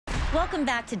Welcome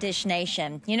back to Dish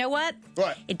Nation. You know what?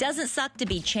 What? It doesn't suck to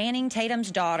be Channing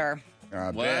Tatum's daughter.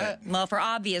 I What? bet. Well, for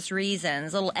obvious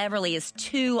reasons. Little Everly is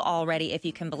 2 already, if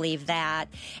you can believe that.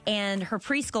 And her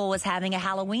preschool was having a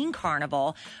Halloween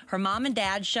carnival. Her mom and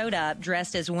dad showed up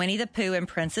dressed as Winnie the Pooh and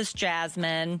Princess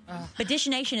Jasmine. But Dish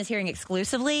Nation is hearing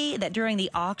exclusively that during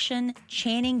the auction,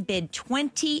 Channing bid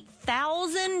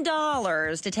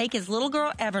 $20,000 to take his little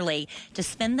girl Everly to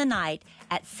spend the night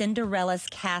at Cinderella's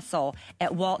castle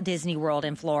at Walt Disney World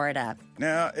in Florida.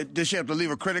 Now, does she have to leave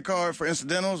a credit card for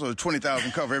incidentals, or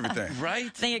 $20,000 cover everything? Right? I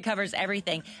think it covers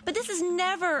everything. But this is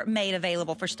never made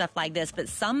available for stuff like this. But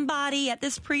somebody at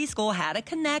this preschool had a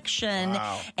connection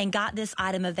and got this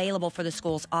item available for the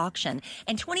school's auction.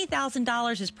 And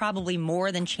 $20,000 is probably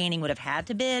more than Channing would have had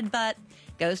to bid, but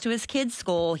goes to his kid's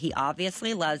school. He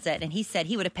obviously loves it. And he said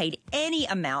he would have paid any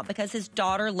amount because his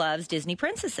daughter loves Disney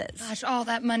princesses. Gosh, all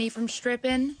that money from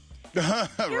stripping. Here's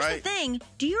Right? the thing.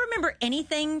 Do you remember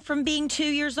anything from being 2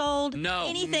 years old? No.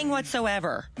 Anything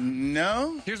whatsoever?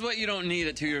 No? Here's what you don't need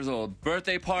at 2 years old.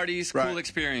 Birthday parties, Right. cool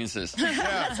experiences.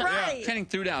 That's right. Channing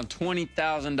threw down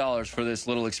 $20,000 for this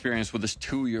little experience with this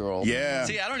 2-year-old. Yeah.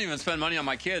 See, I don't even spend money on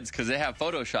my kids because they have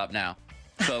Photoshop now.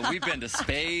 So we've been to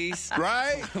space.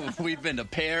 Right? We've been to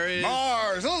Paris.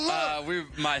 Mars. Oh,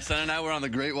 look. My son and I were on the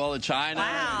Great Wall of China.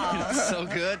 Wow. It's so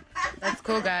good. That's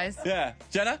cool, guys. Yeah.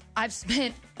 Jenna? I've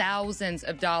spent thousands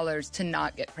of dollars to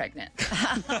not get pregnant.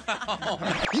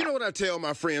 You know what I tell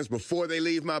my friends before they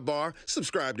leave my bar?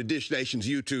 Subscribe to Dish Nation's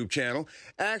YouTube channel.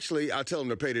 Actually, I tell them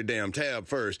to pay their damn tab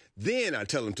first. Then I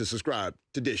tell them to subscribe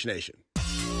to Dish Nation.